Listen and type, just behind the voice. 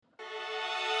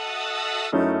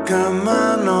我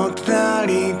慢の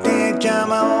隣で邪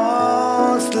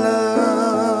魔をする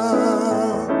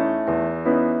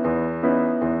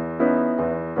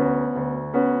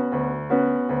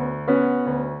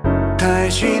耐え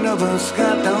忍ぶ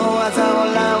姿を嘲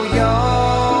笑うよ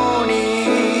うに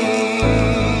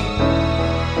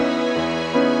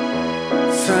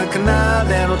魚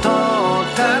での塔を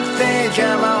立って邪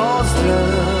魔をする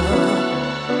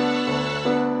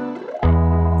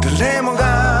誰も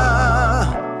が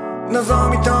望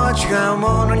みとは違う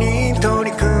ものに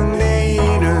取り組んでい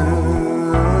る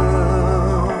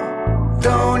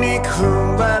どうにか踏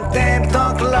ん張ってると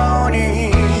ころに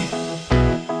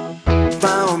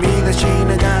場を乱し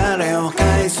流れを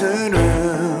介する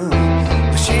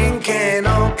神経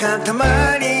の塊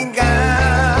が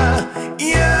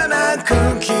嫌な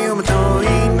空気をまとい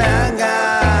な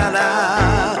が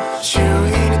ら周囲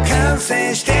に感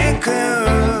染していく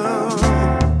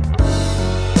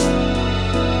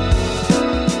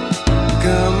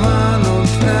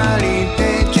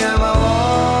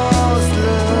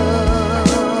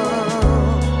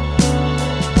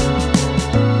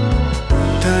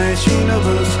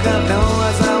姿を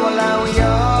嘲笑うよ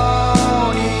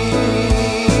うに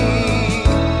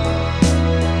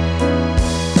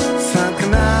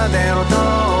魚で音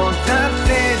を立って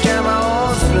邪魔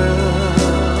をする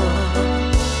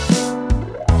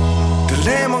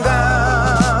誰もが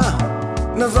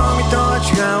望みとは違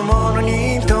うものに